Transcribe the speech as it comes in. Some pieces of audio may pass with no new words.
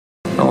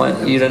I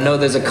want you to know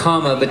there's a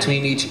comma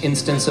between each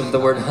instance of the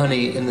word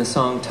honey in the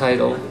song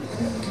title,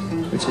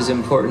 which is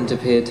important to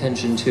pay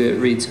attention to. It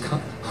reads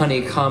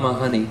honey, comma,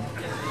 honey.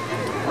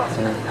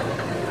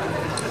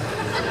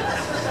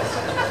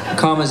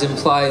 Commas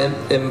imply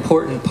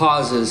important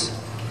pauses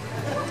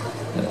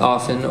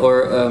often,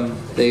 or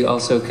they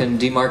also can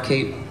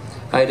demarcate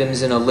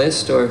items in a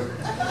list or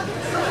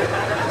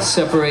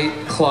separate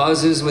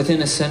clauses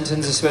within a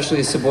sentence,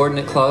 especially a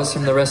subordinate clause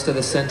from the rest of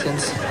the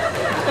sentence.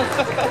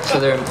 So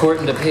they're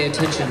important to pay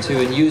attention to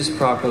and use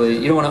properly.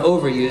 You don't want to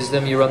overuse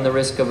them, you run the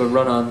risk of a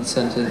run-on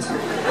sentence.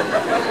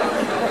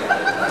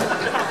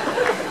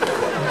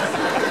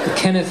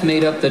 Kenneth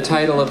made up the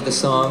title of the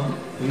song,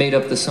 made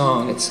up the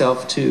song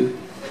itself too.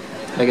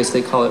 I guess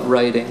they call it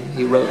writing.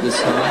 He wrote the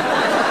song.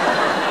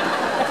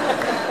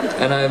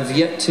 And I've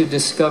yet to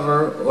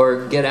discover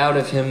or get out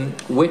of him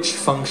which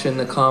function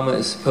the comma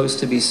is supposed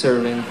to be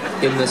serving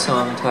in the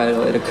song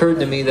title. It occurred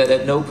to me that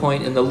at no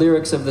point in the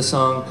lyrics of the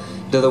song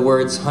do the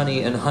words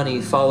honey and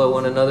honey follow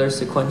one another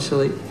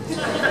sequentially.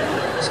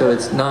 So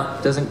it's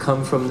not, doesn't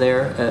come from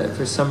there.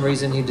 For some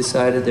reason he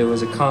decided there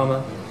was a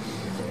comma,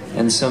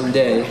 and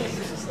someday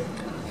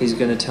he's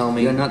going to tell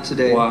me not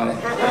today. Why. Not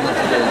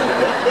today.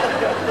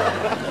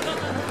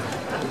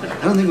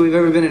 I don't think we've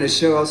ever been at a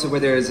show also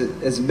where there's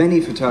as many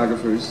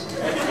photographers.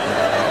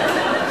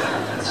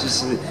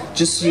 It's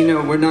just so you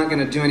know, we're not going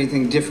to do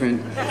anything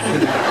different for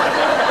the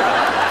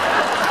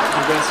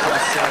rest of the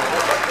set.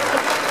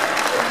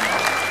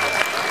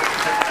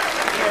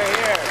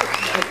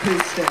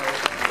 Please stay.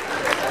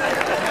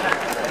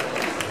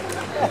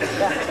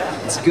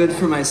 It's good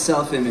for my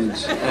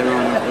self-image,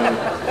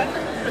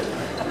 ironically.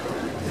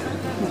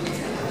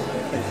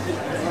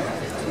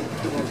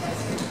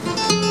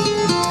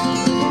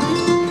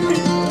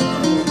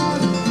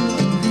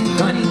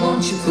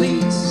 Won't you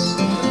please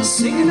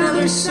sing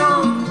another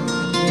song?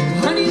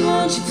 Honey,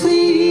 won't you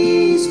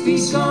please be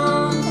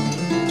strong?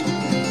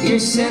 Your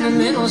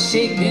sentimental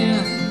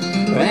shakedown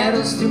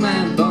rattles through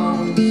my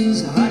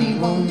bones. Honey,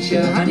 won't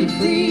you, honey,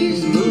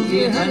 please move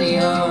your honey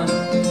on?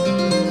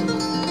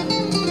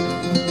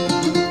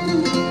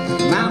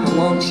 Mama,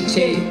 won't you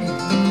take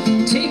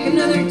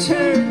another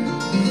turn?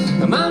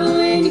 Mama,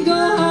 when you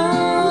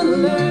gonna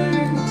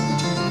learn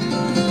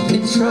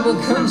that trouble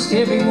comes to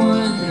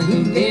everyone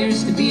who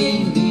dares to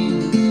be abused?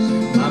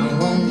 Mama,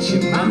 won't you,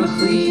 mama,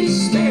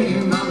 please spare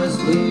your mama's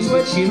blues.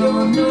 What you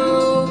don't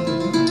know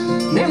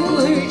never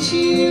will hurt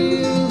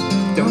you.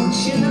 Don't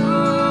you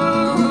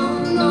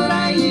know that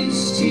I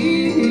used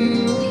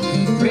to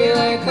pray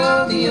like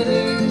all the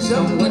others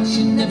on what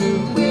you never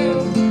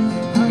will?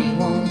 Honey,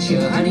 won't you,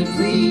 honey,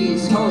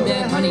 please hold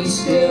that honey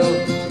still.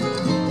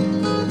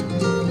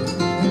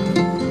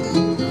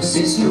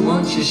 Sister,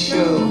 won't you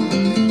show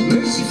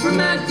mercy for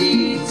my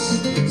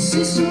deeds?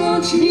 Sister,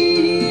 won't you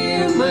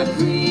hear my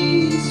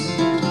pleas?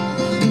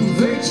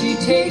 Virtue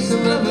takes a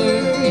lover,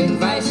 and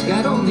vice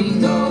God only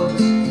knows.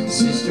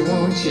 Sister,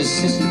 won't you,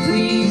 sister,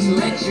 please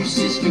let your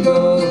sister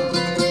go.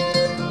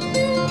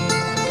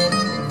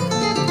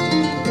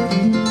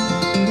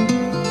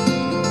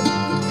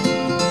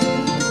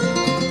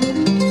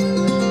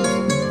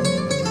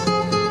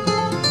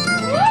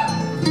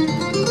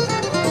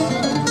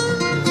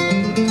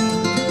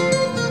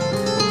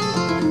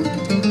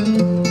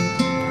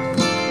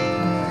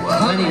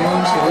 Honey,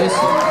 won't you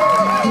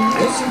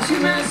listen to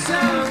my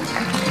song?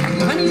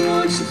 Honey,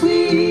 won't you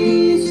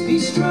please be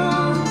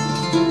strong?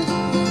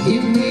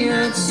 You may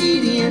not see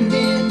the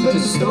ending, but the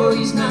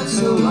story's not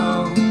so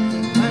long.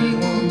 Honey,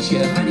 won't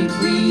you, honey,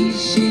 please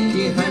shake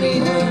your honey,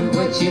 hun.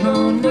 What you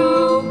don't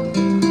know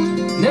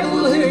that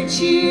will hurt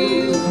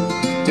you.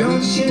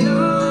 Don't you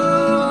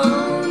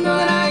know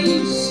that I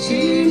used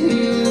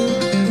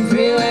to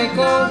pray like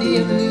all the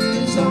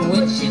others on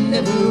what you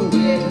never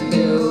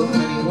will.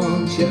 Honey,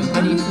 won't you,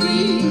 honey,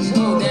 please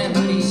hold that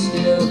honey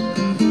still.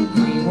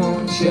 Honey,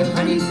 won't you,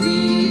 honey,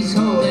 please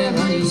hold that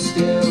honey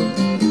still.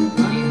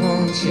 Honey,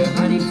 won't you,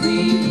 honey,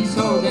 please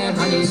hold that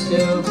honey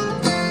still.